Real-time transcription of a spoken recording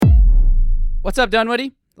What's up,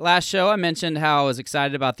 Dunwoody? Last show, I mentioned how I was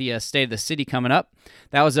excited about the State of the City coming up.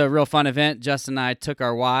 That was a real fun event. Justin and I took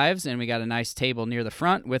our wives, and we got a nice table near the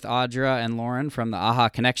front with Audra and Lauren from the AHA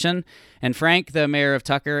Connection, and Frank, the mayor of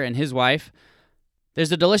Tucker, and his wife.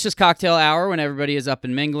 There's a delicious cocktail hour when everybody is up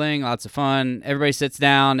and mingling, lots of fun. Everybody sits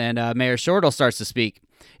down, and Mayor Shortle starts to speak.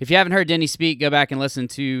 If you haven't heard Denny speak, go back and listen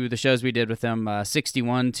to the shows we did with him,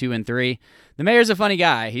 61, 2, and 3. The mayor's a funny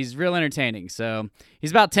guy. He's real entertaining. So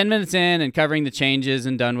he's about 10 minutes in and covering the changes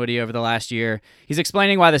in Dunwoody over the last year. He's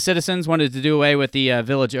explaining why the citizens wanted to do away with the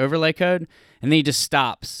Village Overlay Code, and then he just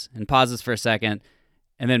stops and pauses for a second,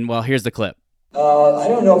 and then, well, here's the clip. I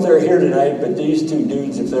don't know if they're here tonight, but these two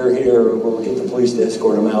dudes, if they're here, we'll get the police to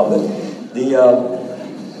escort them out. But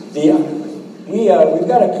we've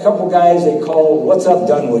got a couple guys they call What's Up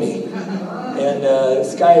Dunwoody. And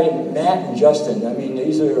this guy, Matt and Justin, I mean,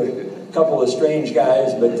 these are a couple of strange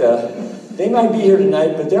guys, but they might be here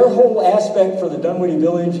tonight. But their whole aspect for the Dunwoody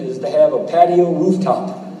Village is to have a patio rooftop.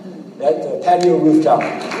 That patio rooftop.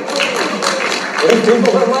 There's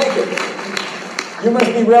people that like it. You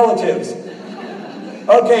must be relatives.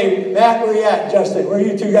 Okay, Matt, where you at? Justin, where are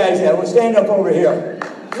you two guys at? Well, stand up over here.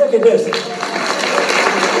 Look at this.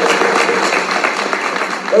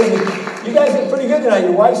 You guys look pretty good tonight.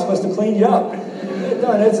 Your wife must have cleaned you up.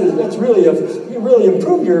 That's really you really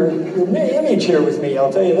improved your image here with me.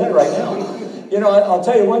 I'll tell you that right now. You know, I'll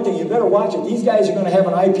tell you one thing. You better watch it. These guys are going to have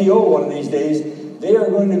an IPO one of these days. They are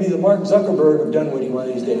going to be the Mark Zuckerberg of Dunwoody one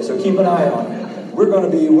of these days. So keep an eye on it. We're going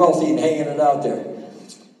to be wealthy and hanging it out there.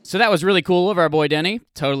 So that was really cool of our boy Denny.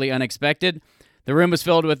 Totally unexpected. The room was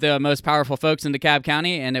filled with the most powerful folks in DeKalb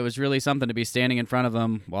County, and it was really something to be standing in front of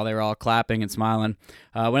them while they were all clapping and smiling.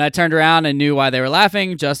 When I turned around and knew why they were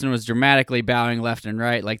laughing, Justin was dramatically bowing left and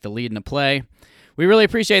right like the lead in a play. We really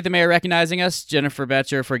appreciate the mayor recognizing us, Jennifer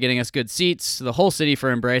Betcher for getting us good seats, the whole city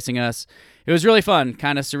for embracing us. It was really fun,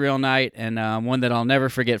 kind of surreal night, and one that I'll never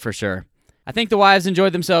forget for sure. I think the wives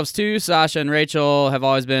enjoyed themselves too. Sasha and Rachel have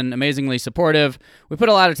always been amazingly supportive. We put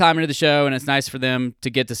a lot of time into the show, and it's nice for them to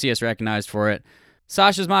get to see us recognized for it.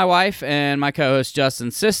 Sasha's my wife and my co-host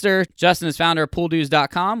Justin's sister. Justin is founder of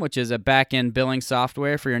PoolDues.com, which is a back-end billing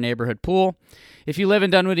software for your neighborhood pool. If you live in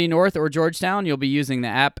Dunwoody North or Georgetown, you'll be using the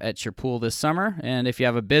app at your pool this summer. And if you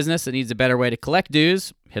have a business that needs a better way to collect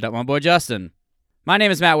dues, hit up my boy Justin. My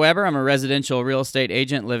name is Matt Weber. I'm a residential real estate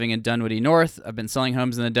agent living in Dunwoody North. I've been selling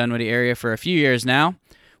homes in the Dunwoody area for a few years now.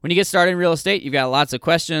 When you get started in real estate, you've got lots of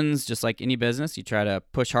questions. Just like any business, you try to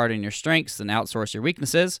push hard on your strengths and outsource your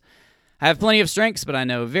weaknesses. I have plenty of strengths, but I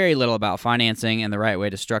know very little about financing and the right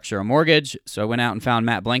way to structure a mortgage, so I went out and found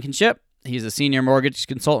Matt Blankenship. He's a senior mortgage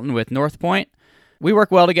consultant with North Point. We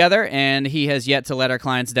work well together, and he has yet to let our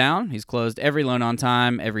clients down. He's closed every loan on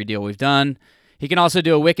time, every deal we've done. He can also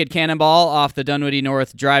do a wicked cannonball off the Dunwoody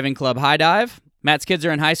North Driving Club high dive. Matt's kids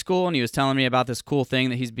are in high school, and he was telling me about this cool thing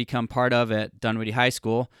that he's become part of at Dunwoody High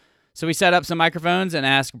School. So we set up some microphones and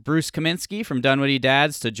asked Bruce Kaminsky from Dunwoody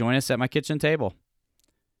Dads to join us at my kitchen table.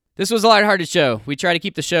 This was a lighthearted show. We try to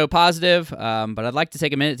keep the show positive, but I'd like to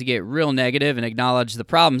take a minute to get real negative and acknowledge the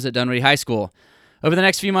problems at Dunwoody High School. Over the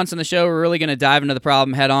next few months on the show, we're really going to dive into the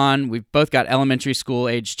problem head on. We've both got elementary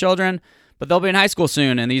school-aged children, but they'll be in high school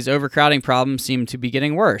soon, and these overcrowding problems seem to be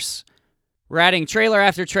getting worse. We're adding trailer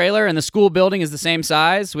after trailer, and the school building is the same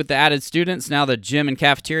size. With the added students, now the gym and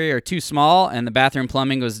cafeteria are too small, and the bathroom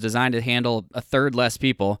plumbing was designed to handle a third less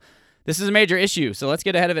people. This is a major issue, so let's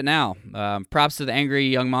get ahead of it now. Props to the angry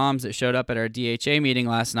young moms that showed up at our DHA meeting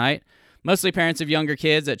last night. Mostly parents of younger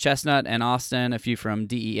kids at Chestnut and Austin, a few from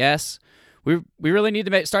DES. We really need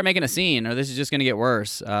to start making a scene, or this is just going to get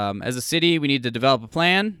worse. As a city, we need to develop a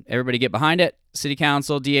plan. Everybody get behind it. City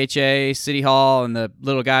Council, DHA, City Hall, and the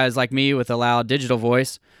little guys like me with a loud digital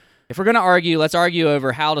voice. If we're going to argue, let's argue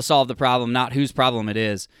over how to solve the problem, not whose problem it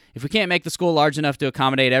is. If we can't make the school large enough to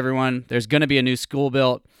accommodate everyone, there's going to be a new school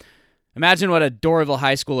built. Imagine what a Doraville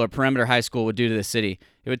High School or Perimeter High School would do to the city.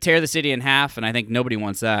 It would tear the city in half, and I think nobody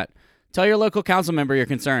wants that. Tell your local council member your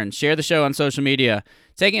concerns. Share the show on social media.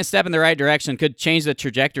 Taking a step in the right direction could change the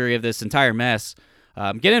trajectory of this entire mess.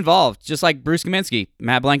 Get involved, just like Bruce Kaminsky,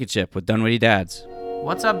 Matt Blankenship with Dunwoody Dads.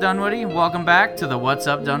 What's up, Dunwoody? Welcome back to the What's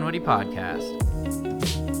Up Dunwoody podcast.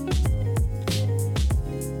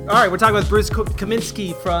 All right, we're talking with Bruce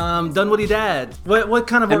Kaminsky from Dunwoody Dads. What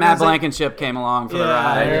kind of and Matt Blankenship came along for the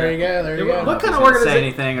ride. There you go. What kind of organization? Say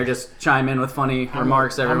anything or just chime in with funny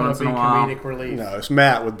remarks every once in a while. Comedic relief. No, it's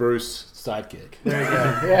Matt with Bruce, sidekick. There you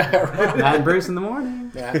go. Yeah, right. Matt and Bruce in the morning.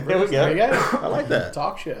 There we go. There you go. I like that.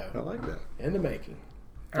 Talk show. I like that. In the making.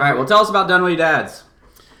 All right, well, tell us about Dunwoody Dads.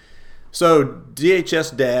 So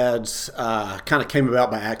DHS Dads kind of came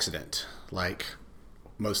about by accident. Like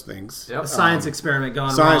most things. A science experiment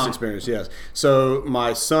gone Science wrong. experience, yes. So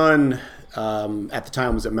my son at the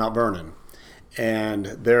time was at Mount Vernon, and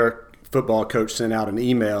their football coach sent out an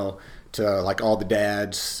email to like all the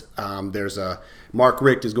dads. There's Mark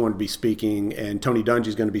Richt is going to be speaking, and Tony Dungy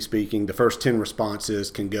is going to be speaking. The first 10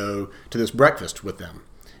 responses can go to this breakfast with them.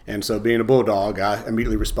 And so being a Bulldog, I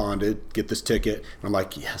immediately responded, get this ticket. And I'm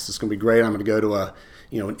like, yes, this is going to be great. I'm going to go to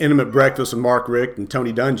an intimate breakfast with Mark Richt and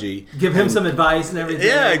Tony Dungy. Give him some advice and everything.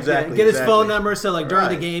 Yeah, exactly. Get his phone number so like during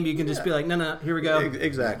the Right. game you can just be like, no, here we go.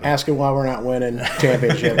 Exactly. Asking why we're not winning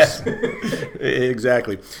championships.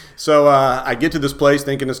 Exactly. So I get to this place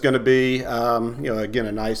thinking it's going to be, again,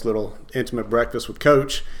 a nice little intimate breakfast with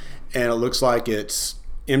Coach, and it looks like it's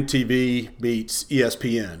MTV meets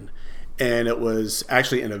ESPN. And it was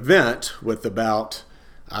actually an event with about,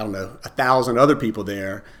 1,000 other people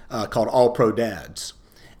there called All Pro Dads.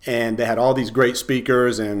 And they had all these great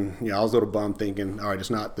speakers, and I was a little bummed thinking, all right,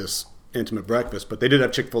 it's not this intimate breakfast, but they did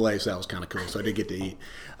have Chick-fil-A, so that was kind of cool. So I did get to eat.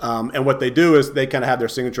 And what they do is they kind of have their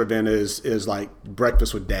signature event is like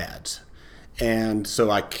breakfast with dads. And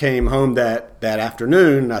so I came home that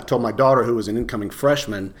afternoon, and I told my daughter, who was an incoming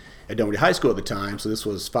freshman at Dunwoody High School at the time, so this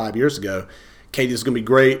was 5 years ago, Katie, this is going to be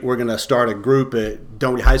great. We're going to start a group at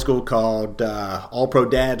Dunwoody High School called All Pro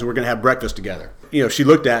Dads. We're going to have breakfast together. She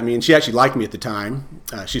looked at me, and she actually liked me at the time.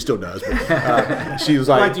 She still does. But she was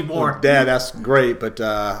like, Liked you more. Dad, that's great, but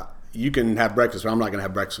you can have breakfast, but I'm not going to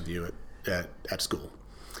have breakfast with you at school.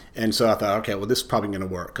 And so I thought, okay, well, this is probably going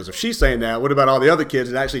to work. Because if she's saying that, what about all the other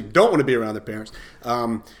kids that actually don't want to be around their parents?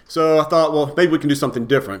 So I thought, well, maybe we can do something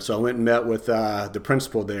different. So I went and met with the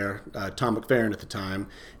principal there, Tom McFerrin at the time,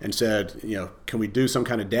 and said, can we do some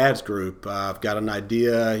kind of dads group? I've got an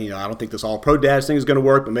idea. I don't think this all pro dads thing is going to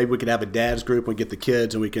work, but maybe we could have a dads group and get the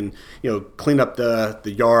kids and we can, clean up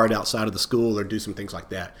the yard outside of the school or do some things like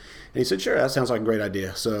that. And he said, sure, that sounds like a great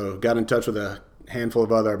idea. So got in touch with a handful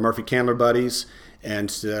of other Murphy Candler buddies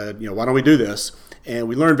and said, why don't we do this? And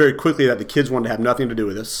we learned very quickly that the kids wanted to have nothing to do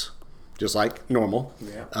with this, just like normal.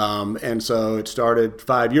 Yeah. And so it started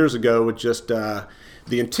 5 years ago with just the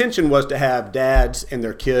intention was to have dads and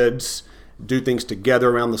their kids do things together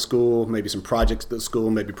around the school, maybe some projects at the school,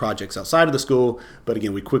 maybe projects outside of the school. But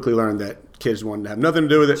again, we quickly learned that kids wanted to have nothing to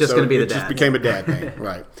do with it. Just so going to be the it dad. just became a dad thing,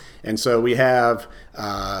 right? And so we have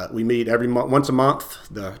we meet once a month,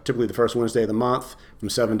 typically the first Wednesday of the month, from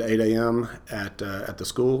 7 to 8 a.m. at the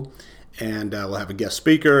school, and we'll have a guest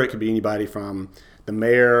speaker. It could be anybody from the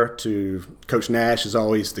mayor to Coach Nash is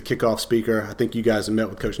always the kickoff speaker. I think you guys have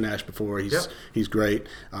met with Coach Nash before. He's great.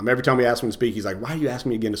 Every time we ask him to speak, he's like, "Why are you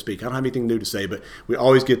asking me again to speak? I don't have anything new to say." But we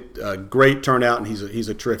always get a great turnout, and he's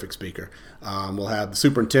a terrific speaker. We'll have the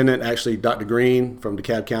superintendent, actually Dr. Green from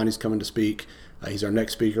DeKalb County, is coming to speak. He's our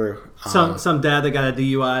next speaker. Some dad that got a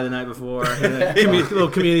DUI the night before, little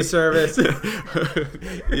community service.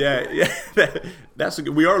 Yeah,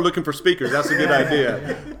 we are looking for speakers. That's a good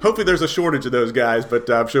idea. Hopefully, there's a shortage of those guys, but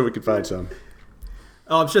I'm sure we could find some.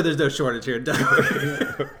 Oh, I'm sure there's no shortage here.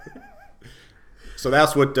 So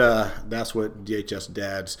that's what DHS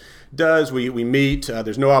Dads does. We meet.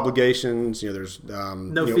 There's no obligations. There's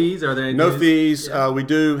no fees. Are there any no fees? Yeah. We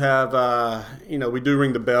do have. We do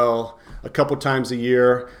ring the bell a couple times a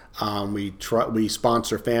year. We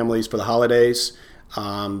sponsor families for the holidays.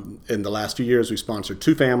 In the last few years, we sponsored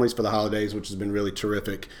 2 families for the holidays, which has been really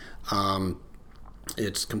terrific.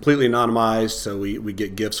 It's completely anonymized, so we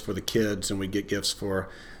get gifts for the kids and we get gifts for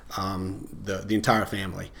the entire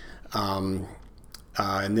family.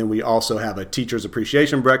 And then we also have a teacher's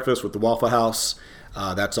appreciation breakfast with the Waffle House.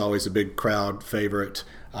 That's always a big crowd favorite.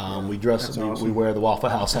 We dress. Awesome. We wear the Waffle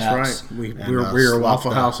House hats. That's right. We're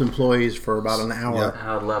Waffle House employees for about an hour. Yeah.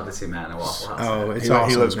 I would love to see Matt in a Waffle House. Oh, it's He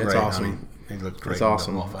awesome. looks great. It's awesome. He looks great. It's in the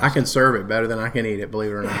awesome. Waffle I House. can serve it better than I can eat it,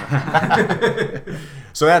 believe it or not.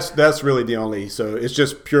 So that's really the only. So it's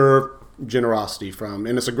just pure generosity and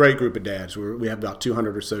it's a great group of dads. We have about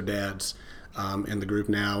 200 or so dads in the group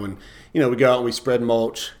now, and we go out and we spread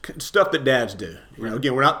mulch, stuff that dads do.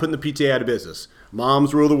 Again, we're not putting the PTA out of business.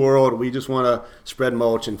 Moms rule the world. We just want to spread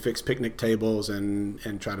mulch and fix picnic tables and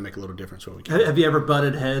try to make a little difference where we can. Have you ever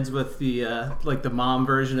butted heads with the the mom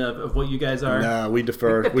version of what you guys are? No, we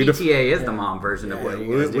defer. The PTA is the mom version of what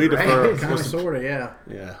you guys do, we right? defer. Kind of, sort of, yeah.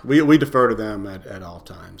 Yeah, we defer to them at all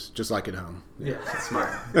times, just like at home. Yeah. Smart.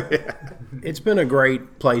 It's been a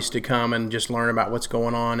great place to come and just learn about what's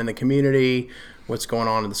going on in the community, what's going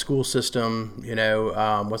on in the school system,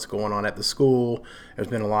 what's going on at the school. There's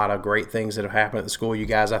been a lot of great things that have happened at the school. You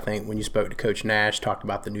guys, I think, when you spoke to Coach Nash, talked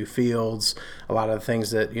about the new fields, a lot of the things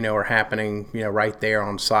that, are happening, right there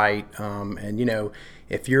on site. And,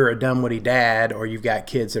 if you're a Dunwoody dad or you've got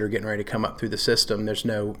kids that are getting ready to come up through the system,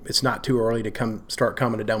 it's not too early to start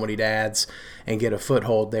coming to Dunwoody Dads and get a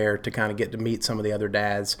foothold there to kind of get to meet some of the other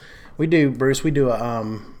dads. We do, Bruce. We do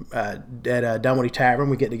at a Dunwoody Tavern.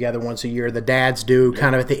 We get together once a year. The dads do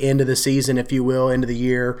kind of at the end of the season, if you will, end of the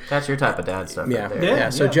year. That's your type of dad stuff. Yeah, right there. yeah.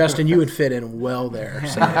 So Justin, you would fit in well there.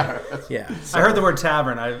 So, yeah. So. I heard the word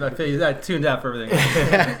tavern. I tuned out for everything.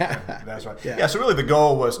 That's right. Yeah. So really, the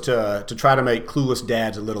goal was to try to make clueless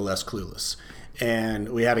dads a little less clueless. And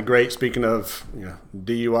we had a great, speaking of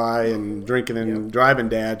DUI and drinking and driving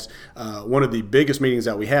dads, one of the biggest meetings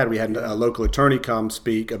that we had a local attorney come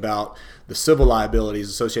speak about the civil liabilities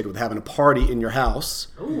associated with having a party in your house.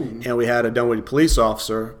 Ooh. And we had a Dunwoody police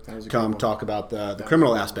officer come talk about the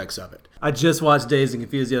criminal aspects of it. I just watched Dazed and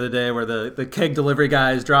Confused the other day where the keg delivery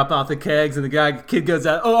guys drop off the kegs and the kid goes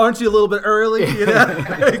out, "Oh, aren't you a little bit early?"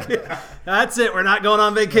 That's it. We're not going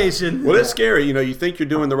on vacation. Well, it's scary. You think you're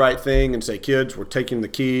doing the right thing and say, kids, we're taking the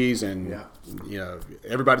keys and,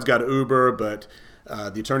 everybody's got an Uber. But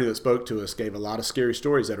the attorney that spoke to us gave a lot of scary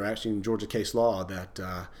stories that are actually in Georgia case law that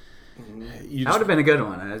that would have been a good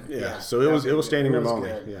one. So it was standing room only.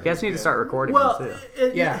 You guys need to start recording Well, them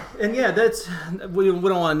too. that's we don't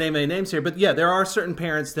want to name any names here, but yeah, there are certain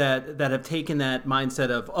parents that have taken that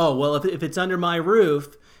mindset of, oh, well, if it's under my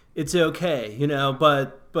roof, it's okay,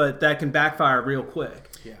 but that can backfire real quick.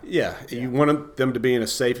 Yeah, you want them to be in a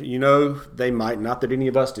safe. They might, not that any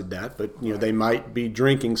of us did that, but they might be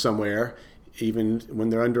drinking somewhere, even when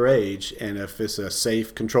they're underage, and if it's a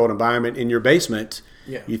safe, controlled environment in your basement.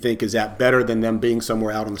 Yeah. You think, is that better than them being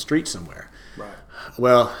somewhere out on the street somewhere? Right.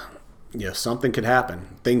 Well, something could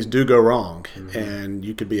happen. Things do go wrong, and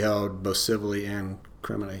you could be held both civilly and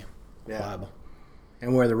criminally liable.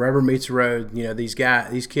 And where the rubber meets the road, these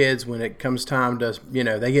kids, when it comes time to,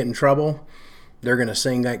 they get in trouble, they're going to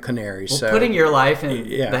sing like canaries. Well, so putting your life in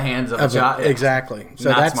the hands of a child. Exactly. So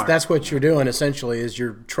that's what you're doing essentially, is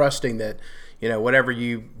you're trusting that, whatever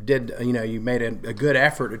you did, you made a good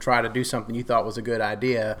effort to try to do something you thought was a good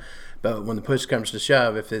idea. But when the push comes to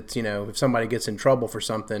shove, if somebody gets in trouble for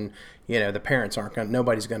something, the parents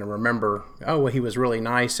nobody's going to remember, oh, well, he was really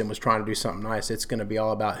nice and was trying to do something nice. It's going to be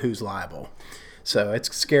all about who's liable. So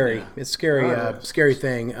it's scary. Yeah. It's scary, scary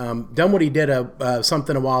thing. Dunwoody did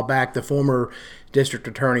something a while back. The former district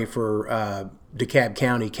attorney for DeKalb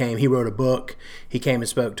County came. He wrote a book. He came and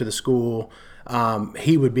spoke to the school.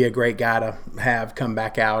 He would be a great guy to have come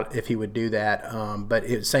back out if he would do that.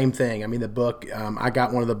 But same thing. I mean, the book, I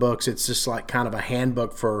got one of the books. It's just like kind of a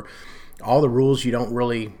handbook for all the rules you don't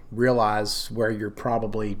really realize where you're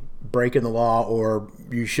probably breaking the law, or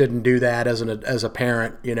you shouldn't do that as a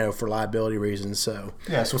parent, for liability reasons. So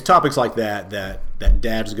so it's topics like that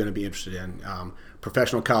dads are going to be interested in.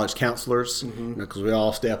 Professional college counselors, because we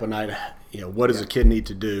all stay up at night. What does a kid need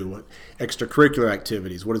to do? What extracurricular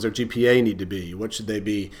activities? What does their GPA need to be? What should they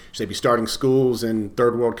be? Should they be starting schools in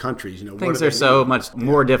third world countries? Things are so much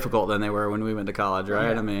more difficult than they were when we went to college,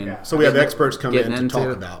 right? I mean, so we have experts come in to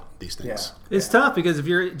talk about these things. Yeah. It's tough because if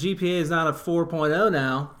your GPA is not a 4.0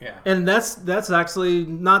 now, and that's actually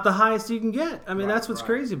not the highest you can get. I mean, that's what's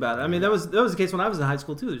crazy about it. I mean, that was the case when I was in high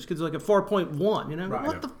school too. There's kids like a 4.1.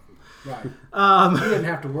 What the. Right. You didn't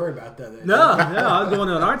have to worry about that then. No, I was going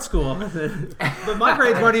to an art school. But my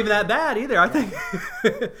grades weren't even that bad either, I think.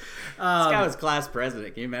 This guy was class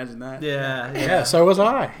president. Can you imagine that? Yeah, so was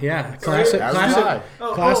I. Yeah. Class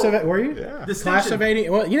of were you? Yeah. Class of 80.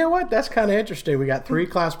 Well, you know what? That's kind of interesting. We got 3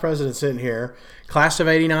 class presidents sitting here. Class of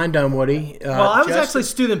 89 Dunwoody. I was actually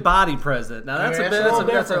student body president. Now that's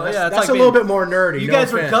that's a little bit more nerdy. You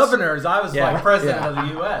guys were governors. I was like president of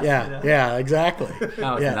the U.S. Yeah, exactly.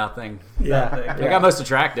 That was nothing. Yeah. I got most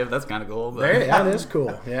attractive. That's kind of cool. But that is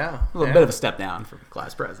cool. Yeah. A little bit of a step down from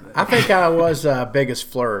class president. I think I was biggest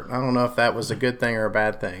flirt. I don't know if that was a good thing or a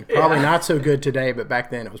bad thing. Probably not so good today, but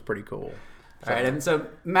back then it was pretty cool. All right, and so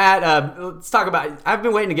Matt, let's talk about. I've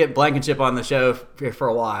been waiting to get Blankenship on the show for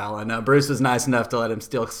a while, and Bruce was nice enough to let him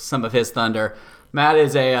steal some of his thunder. Matt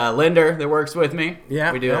is a lender that works with me.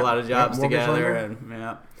 Yeah, we do a lot of jobs together,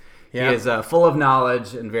 and he is full of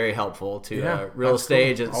knowledge and very helpful to real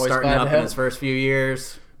estate. Cool. Starting up in his first few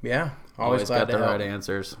years. Yeah, always got the right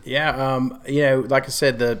answers. Yeah, like I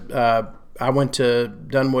said, I went to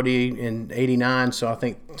Dunwoody in '89, so I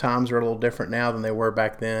think times are a little different now than they were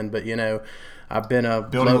back then. But I've been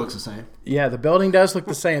building looks the same. Yeah, the building does look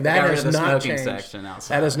the same. That has not changed.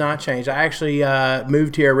 That has not changed. I actually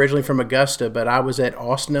moved here originally from Augusta, but I was at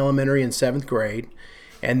Austin Elementary in 7th grade,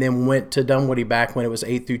 and then went to Dunwoody back when it was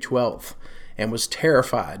 8th through 12th. and was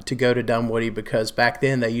terrified to go to Dunwoody because back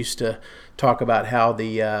then they used to talk about how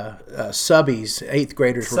the subbies, 8th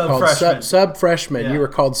graders, were called sub-freshmen. Yeah. You were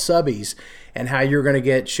called subbies, and how you're going to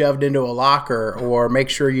get shoved into a locker, or make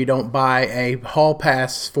sure you don't buy a hall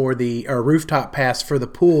pass or rooftop pass for the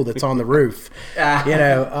pool that's on the roof. We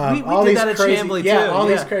all did these that at crazy, Chamblee, all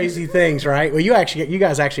too. these crazy things, right? Well, you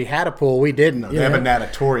guys actually had a pool. We didn't. They have a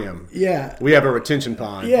natatorium. Yeah. We have a retention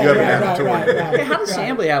pond. Yeah, you have right, a natatorium. right. Hey, how does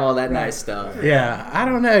Chamblee have all that nice stuff? Yeah, I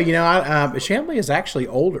don't know. Chamblee is actually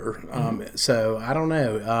older, so I don't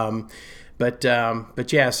know. But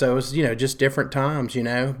yeah, so it was just different times,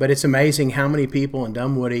 But it's amazing how many people in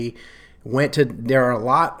Dunwoody went to. There are a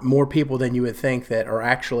lot more people than you would think that are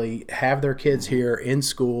actually have their kids here in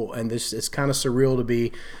school, and it's kind of surreal to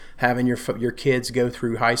be having your kids go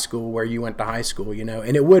through high school where you went to high school,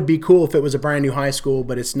 And it would be cool if it was a brand new high school,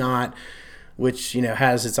 but it's not. Which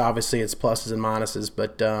has its pluses and minuses,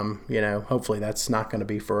 but hopefully that's not going to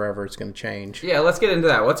be forever. It's going to change. Yeah, let's get into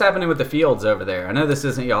that. What's happening with the fields over there? I know this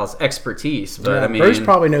isn't y'all's expertise, but Bruce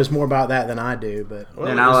probably knows more about that than I do. But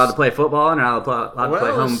they're not allowed to play football, and they're not allowed to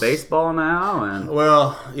play home it's- baseball now. And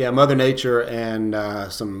Well, yeah, Mother Nature and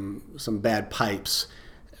some bad pipes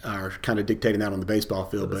are kind of dictating that on the baseball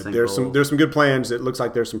field. But there's some good plans. It looks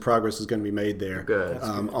like there's some progress is going to be made there. Good.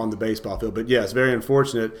 On the baseball field. But yeah, it's very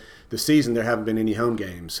unfortunate. This season there haven't been any home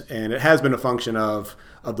games, and it has been a function of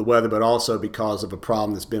the weather, but also because of a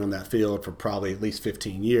problem that's been on that field for probably at least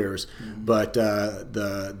 15 years. Mm-hmm. But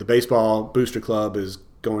the baseball booster club is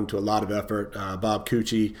going to a lot of effort. Bob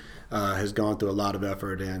Cucci has gone through a lot of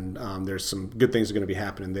effort, and there's some good things that are going to be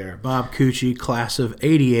happening there. Bob Cucci, class of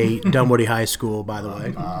 '88, Dunwoody High School, by the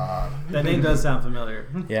way. That name does sound familiar.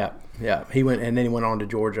 Yeah. He went on to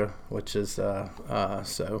Georgia, which is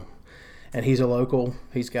so. And he's a local.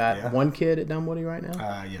 He's got one kid at Dunwoody right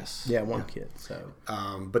now? Yes. Yeah, one kid. So,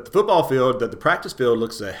 but the football field, the practice field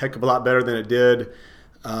looks a heck of a lot better than it did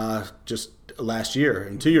just last year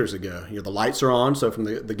and 2 years ago. The lights are on, so from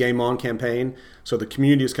the Game On campaign. So the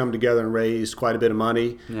community has come together and raised quite a bit of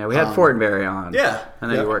money. yeah, we had Fortenberry on. Yeah. I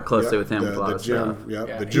know you work closely with him with a lot the of gym, stuff. Yeah,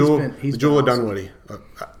 the he's jewel, been the jewel of awesome. Dunwoody.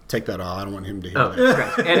 Take that off. I don't want him to hear Oh,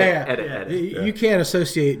 that. scratch. Edit. You can't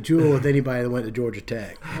associate Jewel with anybody that went to Georgia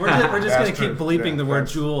Tech. We're just going to keep true. bleeping Yeah, the word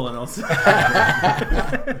that's- jewel, and also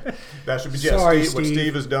That should be Sorry, What Steve.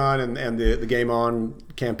 Steve has done, and the Game On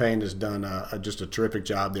campaign has done just a terrific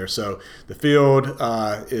job there. So the field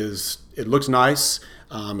it looks nice.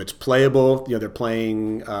 It's playable. They're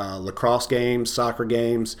playing lacrosse games, soccer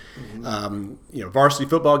games, varsity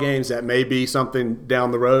football games. That may be something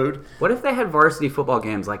down the road. What if they had varsity football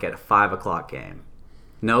games like at a 5:00 game?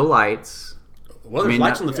 No lights. Well, there's I mean,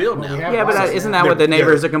 lights on the field now. Yeah, but isn't that what the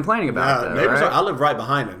neighbors are complaining about? Though, Neighbors right? I live right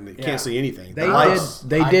behind them. You can't see anything. They The lights-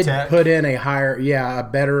 did high-tech. put in a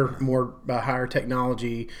better, more higher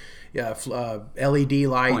technology, LED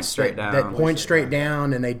lights Point straight down. that point straight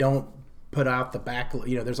down, and they don't put out the back.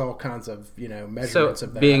 There's all kinds of measurements So, of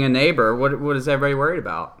that. being a neighbor, what is everybody worried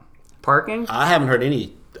about? Parking? I haven't heard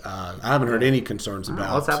any. I haven't heard any concerns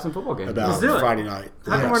about. let's have some football games. about Let's do it. Friday night.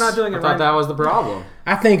 how come we're not doing I it thought right that was the problem.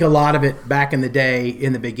 I think a lot of it back in the day,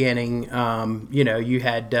 in the beginning, you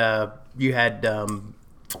had a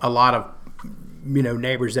lot of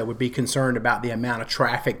neighbors that would be concerned about the amount of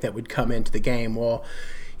traffic that would come into the game. Well,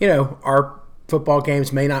 our football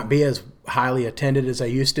games may not be as highly attended as they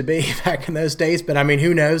used to be back in those days, but I mean,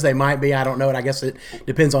 who knows? They might be. I don't know. And I guess it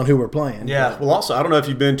depends on who we're playing. Yeah. Well, also, I don't know if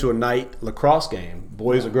you've been to a night lacrosse game,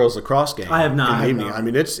 boys or girls lacrosse game. I have not. In I the have evening. not. I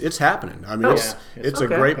mean, it's happening. I mean, it's a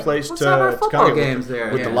Okay. great place Let's to have our to football kind of games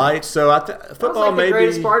there. with the Yeah. lights. So That's football like the may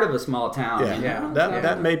greatest be. part of a small town. Yeah, you know?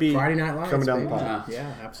 that may be Friday Night Lights coming down the baby. pipe.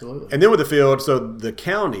 Yeah, absolutely. And then with the field, so the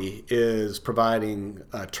county is providing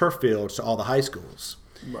turf fields to all the high schools.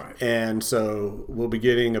 Right. And so we'll be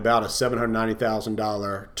getting about a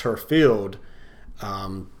 $790,000 turf field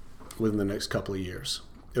within the next couple of years.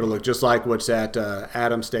 It'll look just like what's at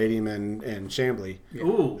Adams Stadium and Chamblee.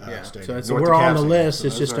 Ooh. Stadium. So North we're on the DeKalb Stadium. list. So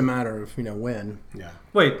It's those just a matter of when. Yeah.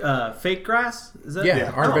 Wait, fake grass? Is that?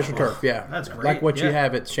 Yeah, artificial Oh, turf. Yeah, that's great. Like what you Yeah.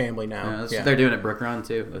 have at Chamblee now. Yeah, they're doing it Brook Run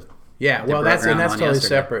too. Yeah, well, broke that's ground on totally yesterday.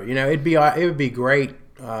 separate. It would be great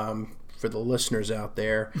for the listeners out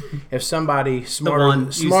there if somebody smarter,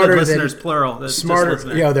 you said smarter listeners than plural. That's just smarter.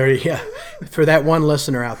 listener. For that one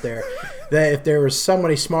listener out there, that if there was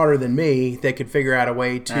somebody smarter than me that could figure out a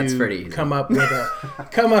way That's pretty to easy. come up with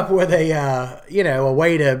a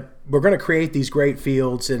way to to create these great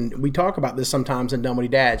fields, and we talk about this sometimes in Dunwoody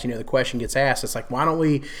Dads. The question gets asked, it's like, why don't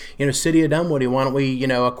we, City of Dunwoody, why don't we,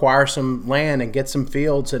 acquire some land and get some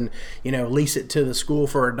fields and, lease it to the school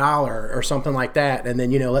for $1 or something like that, and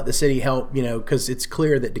then, let the city help, because it's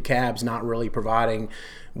clear that DeKalb's not really providing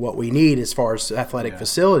what we need as far as athletic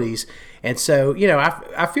facilities. And so,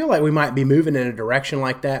 I feel like we might be moving in a direction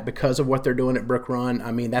like that because of what they're doing at Brook Run.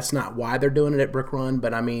 I mean, that's not why they're doing it at Brook Run,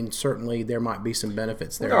 but I mean, certainly there might be some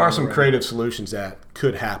benefits there. There are some creative solutions that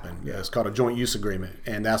could happen. Yeah, it's called a joint use agreement,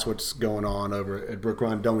 and that's what's going on over at Brook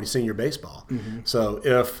Run Dunwoody Senior Baseball. So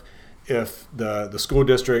if the school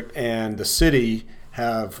district and the city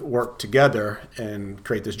have worked together and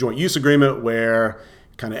create this joint use agreement where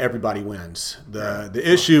kind of everybody wins. The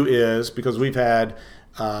issue is, because we've had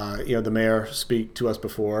the mayor speak to us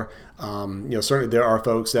before, certainly there are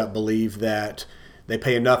folks that believe that they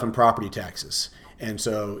pay enough in property taxes. And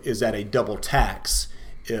so is that a double tax?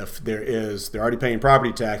 If they're already paying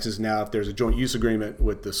property taxes, now if there's a joint use agreement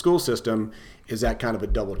with the school system, is that kind of a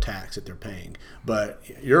double tax that they're paying? But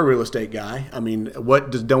you're a real estate guy. I mean,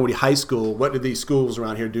 what does Dunwoody High School, what do these schools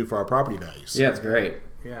around here do for our property values? Yeah, it's great.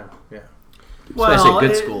 Yeah. Especially a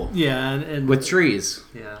good school. Yeah, and with trees.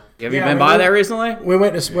 Yeah. Have you been by there recently? We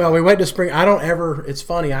went to Spring. It's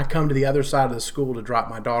funny, I come to the other side of the school to drop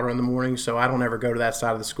my daughter in the morning, so I don't ever go to that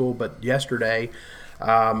side of the school. But yesterday,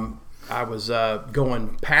 I was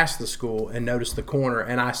going past the school and noticed the corner,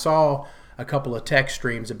 and I saw a couple of text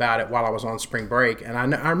streams about it while I was on spring break, and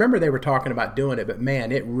I remember they were talking about doing it, but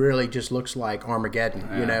man, it really just looks like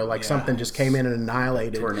Armageddon. Something just came in and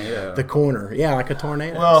annihilated the corner. Yeah, like a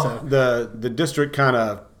tornado. Well, the district kind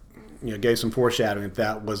of gave some foreshadowing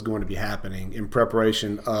that was going to be happening in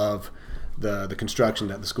preparation of the construction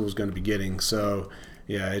that the school is going to be getting. So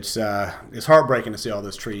yeah, it's heartbreaking to see all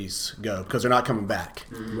those trees go because they're not coming back.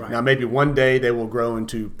 Right. Now maybe one day they will grow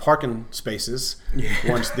into parking spaces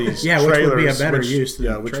once these trailers, which would be a better use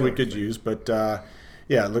than which we could use. But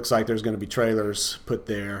it looks like there's going to be trailers put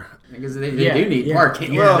there because they do need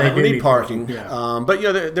parking. Well, they need parking. Yeah. But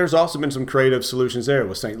there's also been some creative solutions there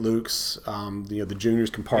with St. Luke's. The juniors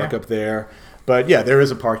can park up there. But there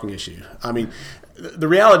is a parking issue. I mean, the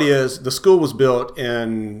reality is the school was built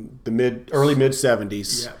in the early mid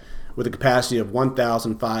 70s with a capacity of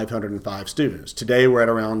 1,505 students. Today we're at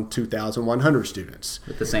around 2,100 students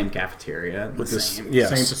with the same cafeteria, same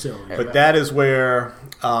facility. But that is where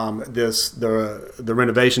the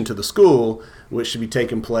renovation to the school, which should be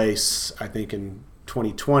taking place, I think in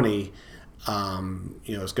 2020. It's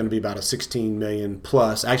going to be about a $16 million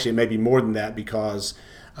plus. Actually, it may be more than that because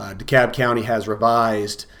DeKalb County has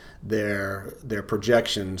revised their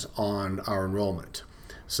projections on our enrollment.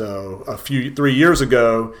 So 3 years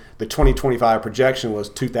ago, the 2025 projection was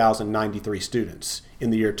 2,093 students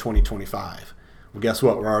in the year 2025. Well, guess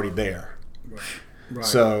what? We're already there. Right.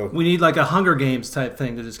 So we need like a Hunger Games type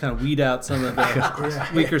thing to just kind of weed out some of the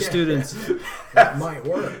weaker students. That might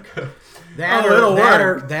work. That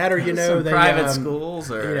or some private schools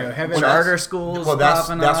or charter schools. Well, that's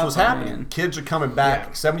what's happening. Kids are coming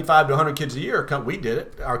back. 75 to 100 kids a year. We did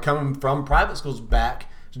it. Are coming from private schools back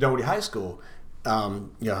to Dunwoody High School.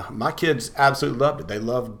 My kids absolutely loved it. They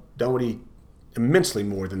loved Dunwoody immensely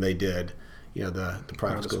more than they did. The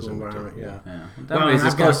private schools environment. Dunwoody's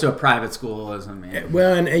as close to a private school as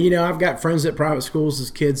Well, and I've got friends at private schools.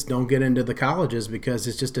 As kids don't get into the colleges because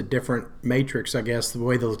it's just a different matrix, I guess. The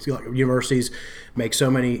way the universities make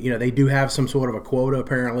so many, they do have some sort of a quota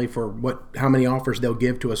apparently for how many offers they'll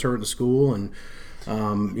give to a certain school, and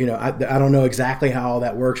I don't know exactly how all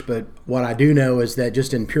that works, but what I do know is that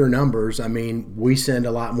just in pure numbers, I mean, we send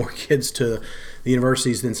a lot more kids to the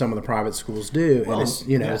universities than some of the private schools do. Well,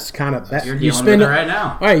 and it's kind of that you spend it right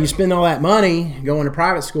now. All right, you spend all that money going to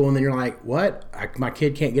private school, and then you're like, what? My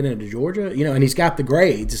kid can't get into Georgia? And he's got the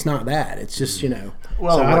grades. It's not that. It's just,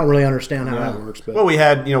 Well, so I don't really understand how that works. But. Well, we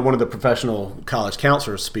had one of the professional college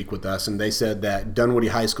counselors speak with us, and they said that Dunwoody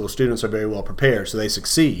High School students are very well prepared, so they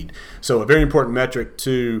succeed. So a very important metric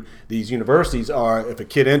to these universities are if a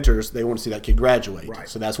kid enters, they want to see that kid graduate. Right.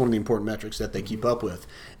 So that's one of the important metrics that they keep up with.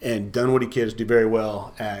 And Dunwoody kids do very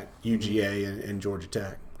well at UGA and Georgia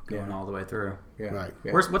Tech. Going all the way through. Yeah. Right.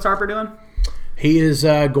 Yeah. What's Harper doing? He is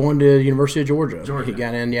going to University of Georgia. He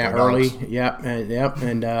got in, early. Dogs.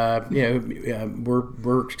 And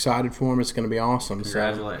we're excited for him. It's going to be awesome.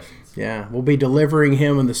 Congratulations. So, we'll be delivering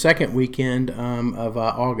him on the second weekend of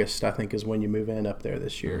August. I think is when you move in up there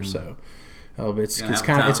this year. Mm-hmm. So,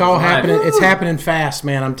 it's all happening. It's happening fast,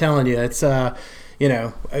 man. I'm telling you, it's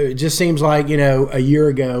it just seems like a year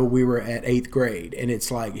ago we were at 8th grade, and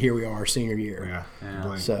it's like here we are, senior year.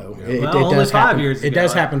 Yeah. So it does 5 happen. years ago. It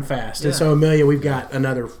does happen fast. And so Amelia, we've got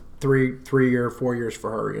another 3 or 4 years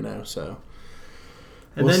for her, you know. So.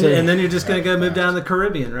 And We'll then see. and then you're just gonna go move down to the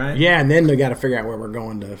Caribbean, right? Yeah, and then we got to figure out where we're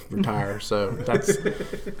going to retire. So that's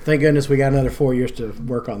thank goodness we got another 4 years to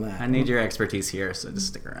work on that. I need your expertise here, so just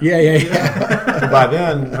stick around. Yeah. By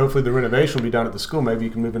then, hopefully the renovation will be done at the school. Maybe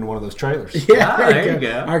you can move into one of those trailers. Yeah, there you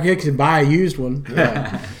go. Our kids can buy a used one.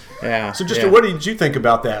 Yeah. Yeah. So, just what did you think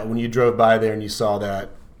about that when you drove by there and you saw that?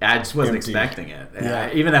 I just wasn't Empty. expecting it.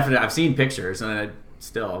 Yeah. Even after I've seen pictures, and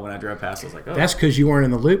when I drove past, I was like, oh. That's because you weren't in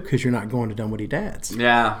the loop because you're not going to Dunwoody Dad's.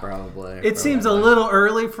 Yeah, probably. It seems a little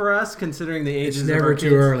early for us considering the ages. never of our too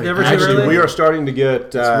kids. early. Never Actually, too early. we are starting to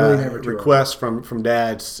get really never too requests from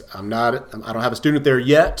dads. I don't have a student there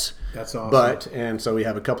yet. That's awesome. And so we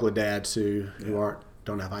have a couple of dads who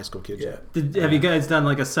don't have high school kids yet. Have you guys done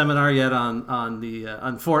like a seminar yet on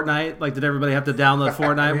Fortnite? Like, did everybody have to download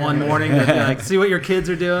Fortnite one morning to like see what your kids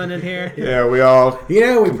are doing in here? Yeah, we all. You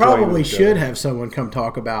know, we complain probably with each should other. have someone come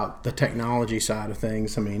talk about the technology side of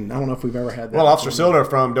things. I mean, I don't know if we've ever had that. Well, Officer Silder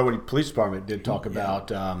from Dunwoody Police Department did talk about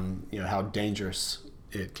how dangerous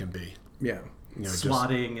it can be. Yeah.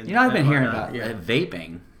 Swatting and I've been hearing whatnot. about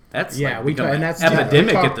vaping. That's Yeah, like we become talk, an and that's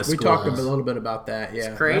epidemic we at the We schools. talked a little bit about that.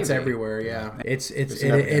 Yeah, crazy. That's everywhere. Yeah, it's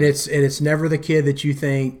epidemic. it's never the kid that you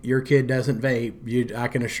think your kid doesn't vape. I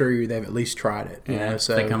can assure you they've at least tried it. You know,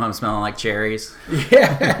 so They come home smelling like cherries.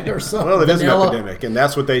 yeah, or something. Well, it is an Vanilla. epidemic, and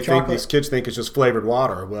that's what they think. Chocolate. These kids think it's just flavored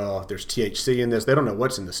water. Well, there's THC in this. They don't know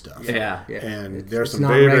what's in this stuff. Yeah. Yeah. And there's It's some not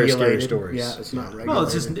very, very scary regulated. stories. Yeah, it's not regulated. Well,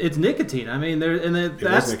 it's nicotine. I mean,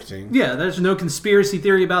 that's nicotine. Yeah, there's no conspiracy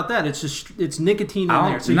theory about that. It's nicotine in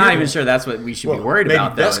there. I'm not even sure that's what we should be worried maybe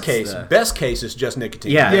about. Though. best It's case, the- best case is just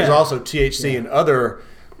nicotine. Yeah. There's Yeah. also THC and other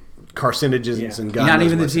carcinogens and God not knows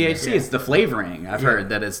even the what's in there. THC. It's the flavoring. I've heard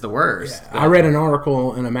that it's the worst. I read an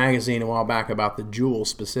article in a magazine a while back about the Juul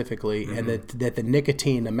specifically, and that the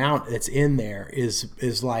nicotine amount that's in there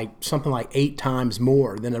is like something like 8 times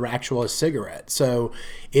more than the actual cigarette. So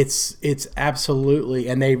it's absolutely,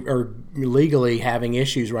 and they are legally having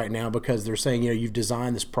issues right now because they're saying, you've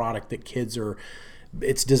designed this product that kids are.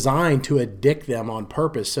 It's designed to addict them on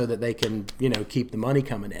purpose so that they can, keep the money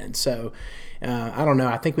coming in. So, I don't know.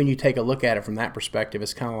 I think when you take a look at it from that perspective,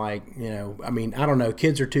 it's kind of like, I don't know.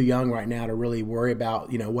 Kids are too young right now to really worry about,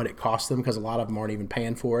 what it costs them because a lot of them aren't even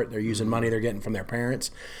paying for it. They're using money they're getting from their parents.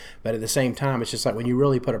 But at the same time, it's just like when you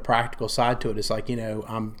really put a practical side to it, it's like,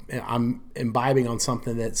 I'm imbibing on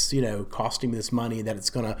something that's, costing me this money that it's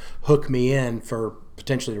going to hook me in for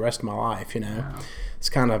potentially the rest of my life, Wow. It's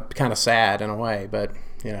kind of sad in a way, but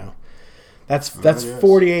that's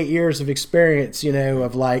 48 years of experience,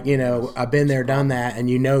 of like, I've been there, done that, and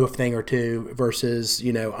a thing or two versus,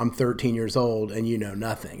 I'm 13 years old and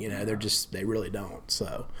nothing, they really don't.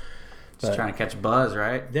 So Just trying to catch a buzz,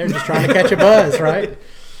 right? they're just trying to catch a buzz, right?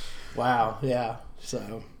 Wow. Yeah.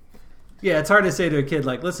 So. Yeah, it's hard to say to a kid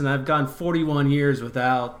like, "Listen, I've gone 41 years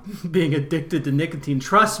without being addicted to nicotine.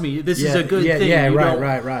 Trust me, this is a good thing." Yeah, You right.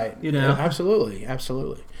 don't- Yeah,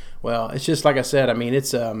 absolutely. Well, it's just like I said. I mean,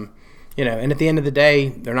 it's and at the end of the day,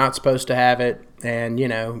 they're not supposed to have it, and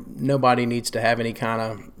nobody needs to have any kind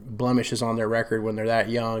of blemishes on their record when they're that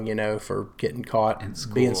young. For getting caught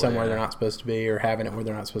being somewhere they're not supposed to be or having it where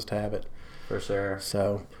they're not supposed to have it. For sure.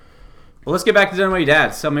 So. Well, let's get back to Dunwoody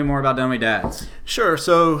Dads. Tell me more about Dunwoody Dads. Sure.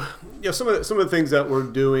 So, some of the things that we're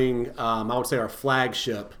doing, I would say our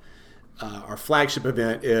flagship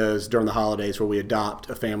event is during the holidays, where we adopt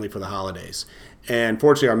a family for the holidays. And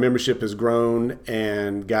fortunately, our membership has grown,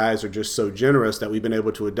 and guys are just so generous that we've been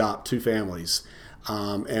able to adopt 2 families.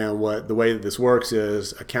 And the way that this works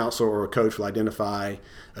is a counselor or a coach will identify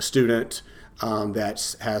a student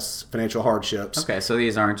that has financial hardships. Okay, so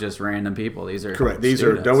these aren't just random people. These are Correct. These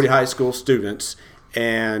students. are Dunwoody High School students,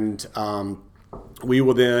 and we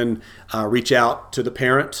will then reach out to the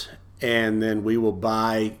parent, and then we will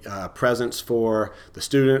buy presents for the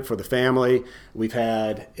student, for the family. We've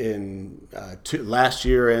had in last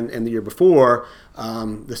year and the year before,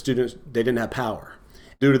 the students, they didn't have power.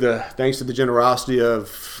 Thanks to the generosity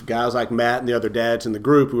of guys like Matt and the other dads in the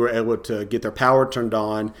group, we were able to get their power turned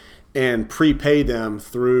on and prepay them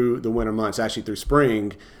through the winter months, actually through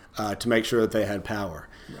spring, to make sure that they had power.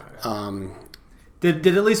 Did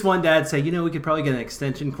at least one dad say, we could probably get an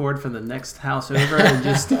extension cord from the next house over and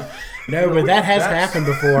just... No, but that has happened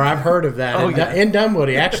before. I've heard of that in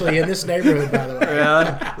Dunwoody, actually, in this neighborhood, by the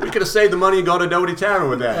way. We could have saved the money and gone to Dunwoody Tavern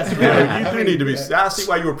with that. You do need to be. I see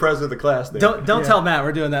why you were president of the class there. Don't tell Matt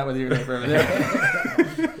we're doing that with your neighbor over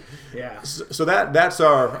there. Yeah. So that's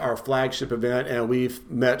our flagship event, and we've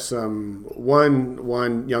met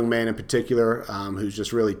one young man in particular who's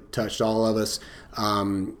just really touched all of us.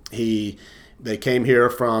 He They came here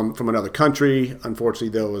from another country. Unfortunately,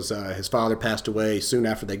 there was his father passed away soon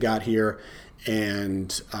after they got here,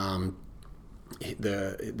 and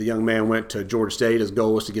the young man went to Georgia State. His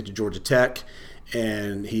goal was to get to Georgia Tech,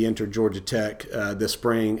 and he entered Georgia Tech this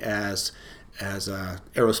spring as a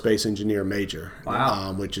aerospace engineer major.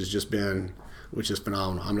 Wow. Which is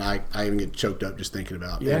phenomenal. I mean, I even get choked up just thinking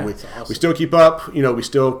about it. Yeah, And that's awesome. we still keep up. We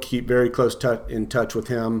still keep very close in touch with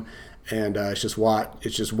him, and it's just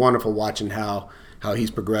wonderful watching how he's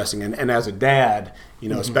progressing. And as a dad,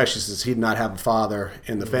 especially since he did not have a father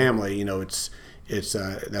in the family, that's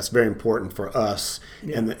very important for us.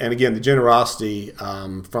 Yeah. And again, the generosity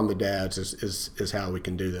from the dads is how we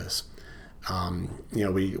can do this.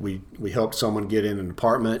 We helped someone get in an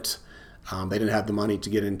apartment. They didn't have the money to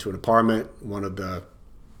get into an apartment. It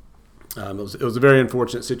was a very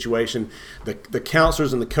unfortunate situation. The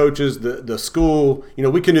counselors and the coaches, the school,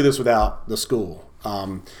 we couldn't do this without the school,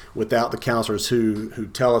 without the counselors who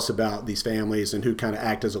tell us about these families and who kind of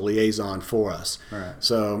act as a liaison for us. Right.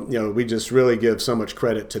 So, we just really give so much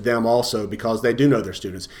credit to them also because they do know their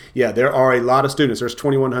students. Yeah, there are a lot of students. There's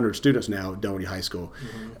 2,100 students now at Dunwoody High School.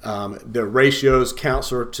 Mm-hmm. The ratios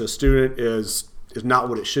counselor to student is not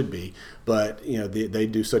what it should be, but they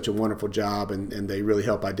do such a wonderful job, and they really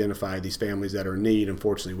help identify these families that are in need.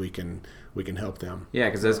 Unfortunately, we can help them. Yeah,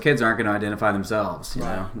 because those kids aren't going to identify themselves.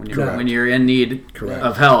 When Correct. you're in need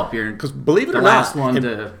of help, you're Because believe it the or last not, one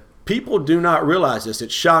to. people do not realize this.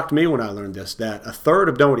 It shocked me when I learned this, that a third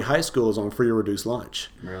of Dunwoody High School is on free or reduced lunch.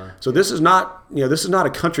 Really? So this is not a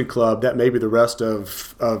country club that maybe the rest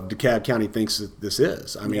of DeKalb County thinks that this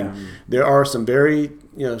is. I mean, there are some very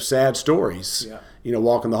sad stories. Yeah.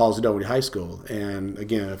 Walking the halls of Dunwoody High School, and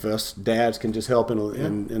again, if us dads can just help in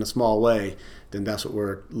a small way, then that's what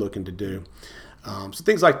we're looking to do. So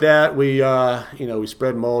things like that, we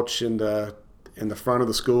spread mulch in the front of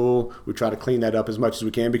the school. We try to clean that up as much as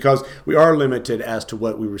we can because we are limited as to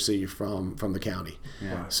what we receive from the county.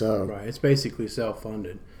 Yeah. So Right, it's basically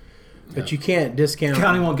self-funded, but you can't discount.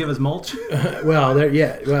 County won't give us mulch. Well,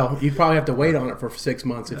 you probably have to wait on it for 6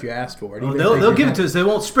 months if you ask for it. Well, they'll give it to us. They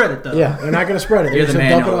won't spread it though. Yeah, they're not going to spread it. You're They're the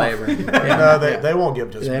just gonna manual dump it off. labor. no, they won't give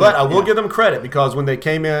it to us. They But don't- I will give them credit because when they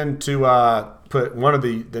came in to put one of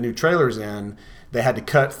the new trailers in, they had to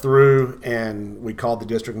cut through, and we called the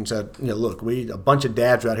district and said, look, a bunch of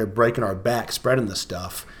dads are out here breaking our back, spreading this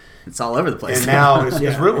stuff. It's all over the place. And now it's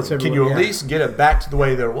Yeah, ruined. it's Can everywhere, you at yeah. least get it back to the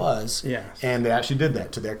way there was? Yes. And they actually did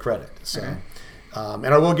that to their credit. So, and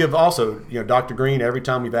I will give also, Dr. Green, every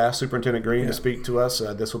time we've asked Superintendent Green to speak to us,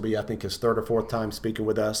 this will be, I think, his third or fourth time speaking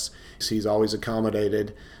with us. He's always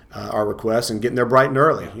accommodated our requests and getting there bright and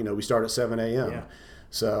early. We start at 7 a.m. Yeah.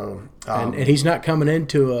 So, And he's not coming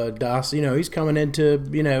into a DOS. He's coming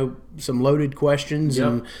into some loaded questions,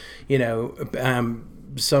 Yep. and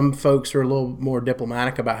some folks are a little more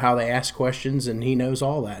diplomatic about how they ask questions, and he knows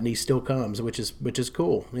all that, and he still comes, which is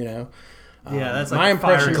cool. Yeah, that's like my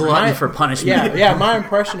impression. Glutton for punishment. Yeah. My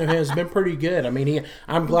impression of him has been pretty good. I mean,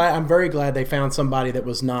 I'm very glad they found somebody that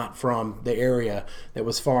was not from the area, that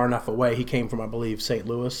was far enough away. He came from, I believe, St.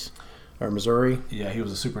 Louis or Missouri. yeah, he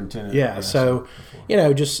was a superintendent. Yeah, so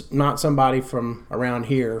just not somebody from around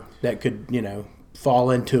here that could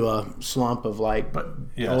fall into a slump of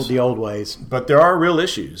yes. the old ways. But there are real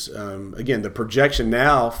issues. Again, the projection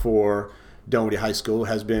now for Dunwoody High School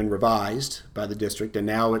has been revised by the district, and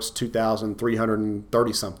now it's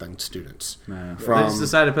 2,330-something students. They just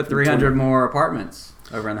decided to put 300 more apartments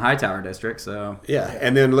over in the Hightower district. So Yeah,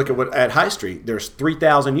 and then look at High Street. There's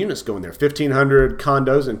 3,000 units going there, 1,500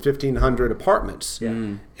 condos and 1,500 apartments.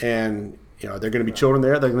 Mm. And are there going to be children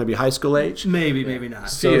there? They're going to be high school age. maybe not.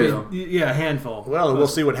 Few. Yeah, a handful. Well, and we'll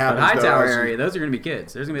see what the happens. Hightower though, area, those are going to be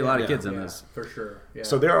kids. There's going to be a lot of kids in this. For sure. Yeah.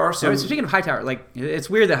 So there are some. So speaking of Hightower, it's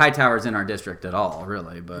weird that Hightower's in our district at all,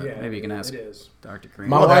 really. But maybe you can ask it is. Dr. Green.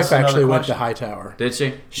 My Well, wife that's another actually went to question. Hightower. Did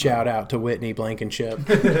she? Shout out to Whitney Blankenship.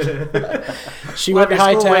 She Love went to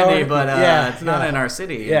your school, Hightower, Whitney, but it's not in our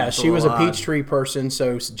city. Yeah, It's she was a little odd. Peachtree person.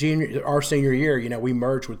 So our senior year, we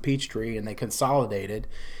merged with Peachtree and they consolidated.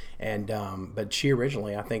 And but she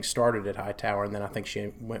originally, I think, started at Hightower, and then I think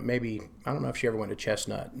she went. Maybe I don't know if she ever went to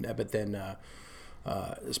Chestnut, but then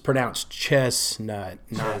it's pronounced Chestnut,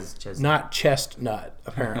 not Chestnut.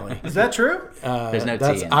 Apparently, Is that true? There's no T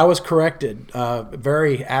in it. I was corrected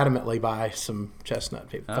very adamantly by some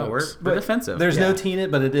Chestnut people. Oh, folks. we're defensive. There's no T in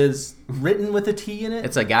it, but it is written with a T in it.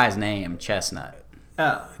 It's a guy's name, Chestnut.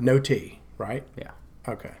 Oh. No T, right? Yeah.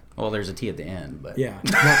 Okay. Well, there's a T at the end, but Yeah,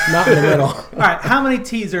 not in the middle. All right, how many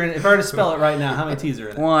T's are in it? If I were to spell it right now, how many T's are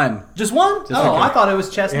in it? one. Just one? okay. I thought it was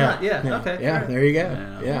chestnut. Yeah. Okay. Yeah, all right. there you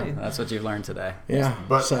go. Yeah. That's what you've learned today.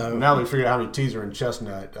 But so now we figured out how many T's are in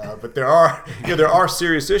chestnut. But there are there are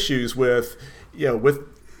serious issues with with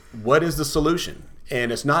what is the solution.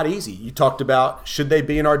 And it's not easy. You talked about, should they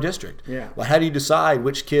be in our district? Yeah. Well, how do you decide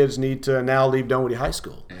which kids need to now leave Dunwoody High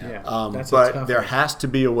School? Yeah. That's a But tough there one. has to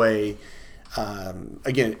be a way.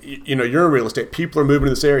 Again, you're in real estate. People are moving to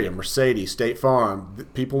this area. Mercedes, State Farm.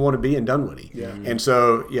 People want to be in Dunwoody. Yeah. And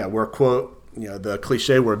so, we're the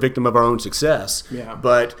cliche, we're a victim of our own success. Yeah.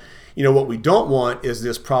 But, what we don't want is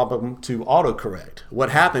this problem to autocorrect. What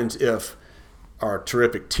happens if our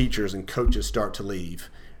terrific teachers and coaches start to leave?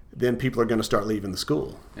 Then people are going to start leaving the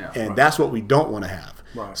school. Yeah. And that's what we don't want to have.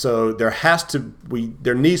 Right. So there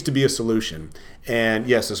needs to be a solution. And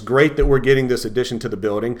yes, it's great that we're getting this addition to the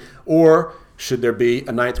building. Or should there be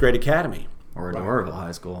a ninth grade academy? Or a Doraville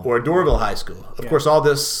High School. Or a Doraville High School? Of course, all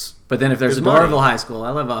this. But then if there's is a money. Doraville High School,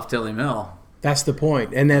 I live off Tilly Mill. That's the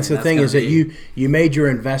point, and that's the That's thing gonna is that be- you made your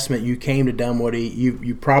investment. You came to Dunwoody.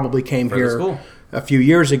 You probably came For the here school. a few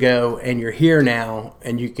years ago, and you're here now,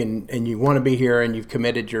 and you want to be here, and you've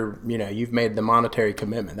committed you've made the monetary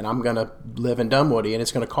commitment that I'm going to live in Dunwoody, and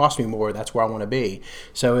it's going to cost me more. That's where I want to be.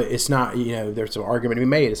 So it's not there's an argument to be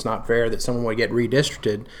made. It's not fair that someone would get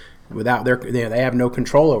redistricted without they have no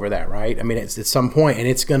control over that, right? I mean, it's at some point, and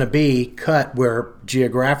it's going to be cut where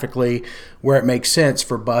geographically where it makes sense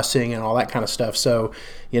for busing and all that kind of stuff. So,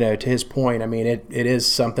 to his point, I mean, it is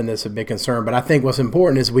something that's a big concern. But I think what's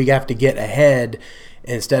important is we have to get ahead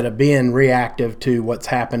instead of being reactive to what's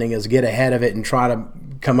happening. Is get ahead of it and try to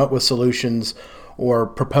come up with solutions or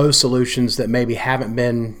propose solutions that maybe haven't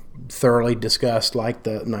been thoroughly discussed, like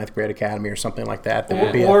the ninth grade academy or something like that. That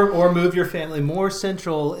would be Or move your family more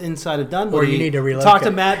central inside of Dunwoody. Or you need to relocate. Talk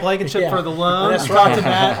to Matt Blankenship Yeah. for the loan. That's Talk right. to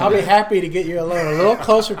Matt. I'll be happy to get you a loan a little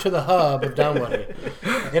closer to the hub of Dunwoody.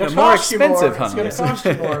 It'll A more cost you more. expensive It's going hub. to cost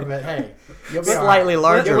you more, but hey, you'll be Slightly all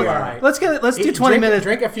right. larger You'll be one. all right. Let's do 20 minutes.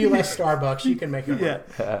 Drink a few less Starbucks. You can make it work.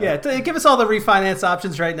 Give us all the refinance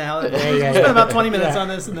options right now. We'll spend about 20 minutes on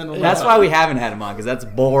this, and then we'll That's why we haven't had him on, because that's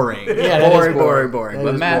boring. Yeah, that is boring. That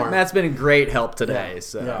But is Matt, boring. Matt's been a great help today.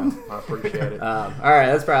 So. Yeah, I appreciate it. All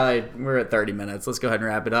right, we're at 30 minutes. Let's go ahead and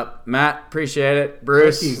wrap it up. Matt, appreciate it.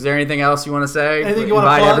 Bruce, Thank you. is there anything else you want to say? Anything you wanna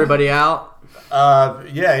Invite plug? everybody out.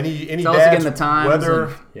 Any Tell us dads, again the times whether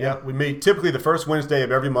and- we meet typically the first Wednesday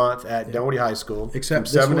of every month at Dunwoody High School, Except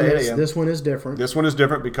from 7 to 8 a.m. this one is different. This one is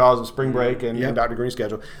different because of spring break and Dr. Green's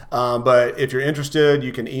schedule. But if you're interested,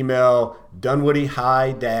 you can email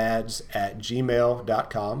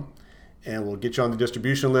dunwoodyhighdads@gmail.com, and we'll get you on the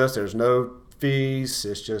distribution list. There's no fees.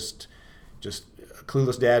 It's just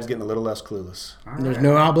clueless dads getting a little less clueless. There's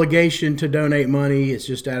no obligation to donate money. It's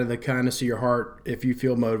just out of the kindness of your heart if you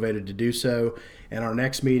feel motivated to do so. And our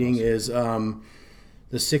next meeting is the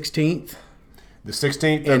 16th. The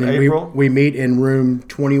 16th And of then April. we meet in room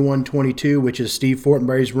 2122, which is Steve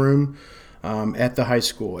Fortenberry's room at the high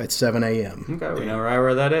school at 7 a.m. Okay, we know right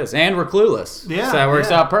where that is. And we're clueless. Yeah, So that works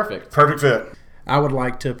yeah. out perfect. Perfect fit. I would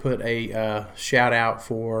like to put a shout out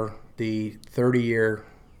for the 30-year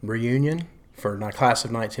reunion for the class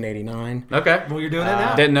of 1989. Okay. Well, you're doing it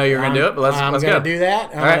now. Didn't know you were going to do it, but let's I'm go. going to do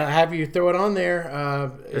that. I'm All right. going to have you throw it on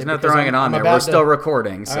there. There's no throwing it on there. We're still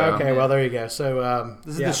recording. So. Okay, well, there you go. So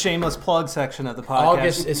This is the shameless plug section of the podcast.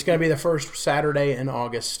 August. It's going to be the first Saturday in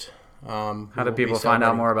August. How do people find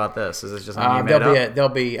out more about this? Is this just something you made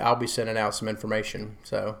up? I'll be sending out some information.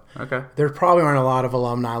 So Okay. there probably aren't a lot of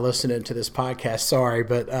alumni listening to this podcast. Sorry,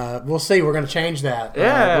 but we'll see. We're going to change that.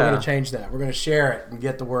 Yeah. We're going to change that. We're going to share it and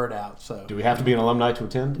get the word out. So Do we have to be an alumni to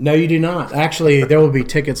attend? no, you do not. Actually, there will be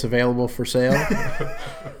tickets available for sale. All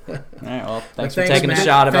right. Well, thanks for Thanks, taking Matt. a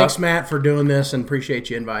shot Thanks, about. Matt, for doing this, and appreciate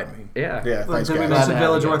you inviting me. Yeah. Yeah, thanks, Did we guys. mention to have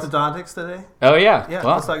Village you guys. Orthodontics today? Oh yeah. Yeah,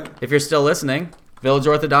 Well, looks like- if you're still listening, Village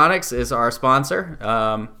Orthodontics is our sponsor.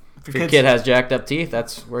 If your kids- kid has jacked up teeth,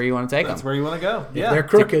 that's where you want to take That's them. where you want to go. Yeah. They're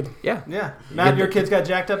crooked. Yeah. Yeah. Matt, your kid's got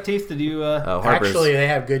jacked up teeth. Did you? Oh, Harper's. Actually, they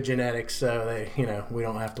have good genetics, so we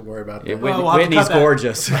don't have to worry about Yeah, that. Well, we'll have to Whitney's cut that.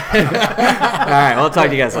 gorgeous. All right. We'll talk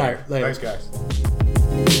to you guys All later. right, later. Thanks, guys.